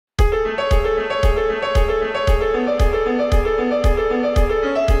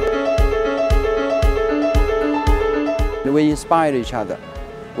we inspire each other.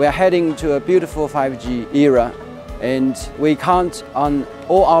 We are heading to a beautiful 5G era, and we count on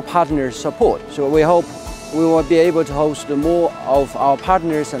all our partners' support. So we hope we will be able to host more of our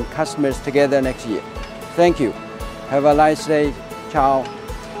partners and customers together next year. Thank you. Have a nice day. Ciao.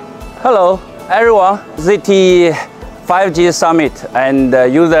 Hello, everyone. ZTE 5G Summit and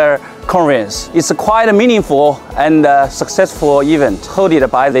User Conference. It's quite a meaningful and successful event hosted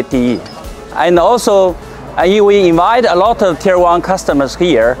by ZTE. And also, we invite a lot of Tier 1 customers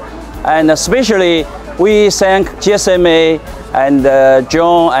here, and especially we thank GSMA and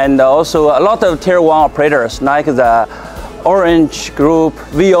John, and also a lot of Tier 1 operators like the Orange Group,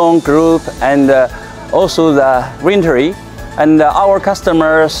 Vion Group, and also the Rentary, and our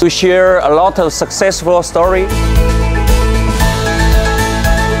customers to share a lot of successful stories.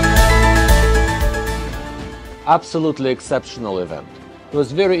 Absolutely exceptional event. It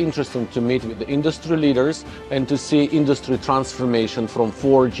was very interesting to meet with the industry leaders and to see industry transformation from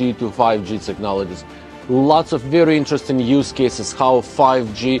 4G to 5G technologies. Lots of very interesting use cases how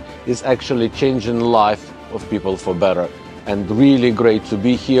 5G is actually changing the life of people for better. And really great to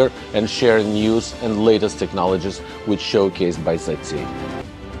be here and share news and latest technologies which showcased by ZTE.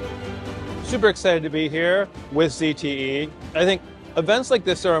 Super excited to be here with ZTE. I think events like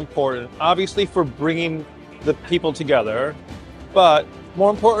this are important, obviously for bringing the people together, but more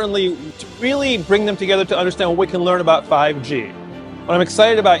importantly, to really bring them together to understand what we can learn about 5G. What I'm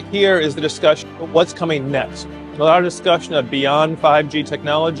excited about here is the discussion of what's coming next. A lot of discussion of beyond 5G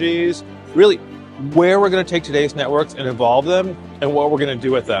technologies, really where we're going to take today's networks and evolve them and what we're going to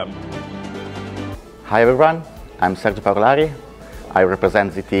do with them. Hi everyone, I'm Sergio Parolari. I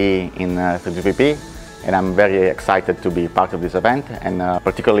represent ZTE in 3GPP, and I'm very excited to be part of this event, and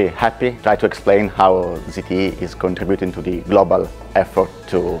particularly happy to try to explain how ZTE is contributing to the global effort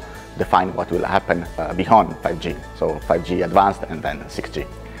to define what will happen beyond 5G, so 5G advanced and then 6G.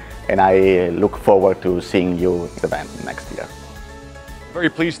 And I look forward to seeing you at the event next year. Very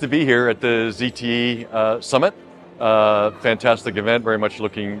pleased to be here at the ZTE Summit. Fantastic event, very much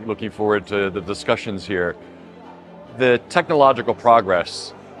looking forward to the discussions here. The technological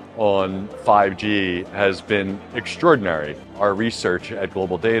progress on 5G has been extraordinary. Our research at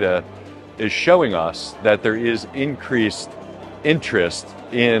Global Data is showing us that there is increased interest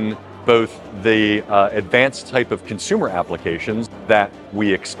in both the advanced type of consumer applications that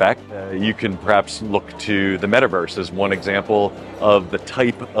we expect. You can perhaps look to the metaverse as one example of the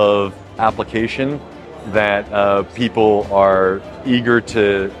type of application that people are eager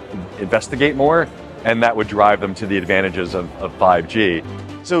to investigate more, and that would drive them to the advantages of 5G.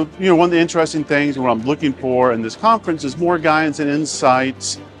 So, one of the interesting things, what I'm looking for in this conference is more guidance and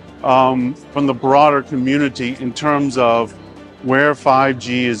insights from the broader community in terms of where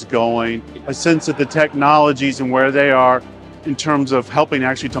 5G is going, a sense of the technologies and where they are in terms of helping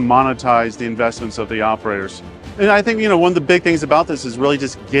actually to monetize the investments of the operators. And I think, one of the big things about this is really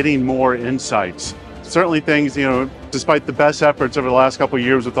just getting more insights. Certainly things, despite the best efforts over the last couple of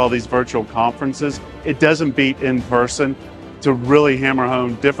years with all these virtual conferences, it doesn't beat in person to really hammer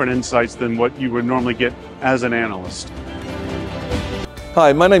home different insights than what you would normally get as an analyst.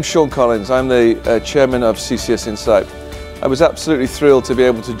 Hi, my name's Sean Collins. I'm the chairman of CCS Insight. I was absolutely thrilled to be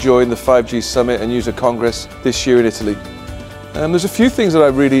able to join the 5G Summit and User Congress this year in Italy. There's a few things that I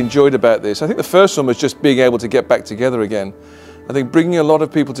really enjoyed about this. I think the first one was just being able to get back together again. I think bringing a lot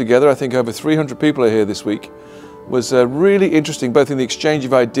of people together, I think over 300 people are here this week, was really interesting, both in the exchange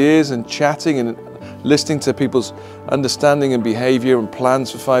of ideas and chatting and listening to people's understanding and behavior and plans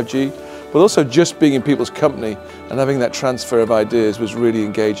for 5G, but also just being in people's company and having that transfer of ideas was really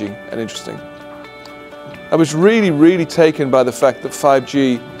engaging and interesting. I was really taken by the fact that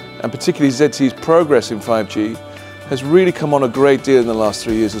 5G, and particularly ZTE's progress in 5G, has really come on a great deal in the last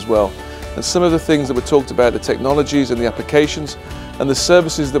 3 years as well. And some of the things that were talked about, the technologies and the applications and the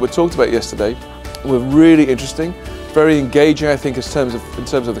services that were talked about yesterday, were really interesting, very engaging, I think, in terms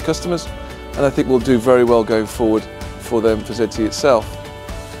of the customers, and I think we'll do very well going forward for them, for ZTE itself.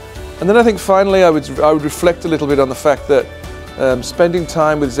 And then I think finally I would reflect a little bit on the fact that spending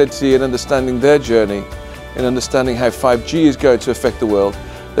time with ZTE and understanding their journey, and understanding how 5G is going to affect the world,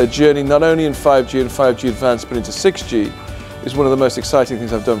 their journey not only in 5G and 5G advanced but into 6G, is one of the most exciting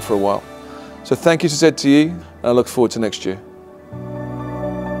things I've done for a while. So thank you to ZTE, and I look forward to next year.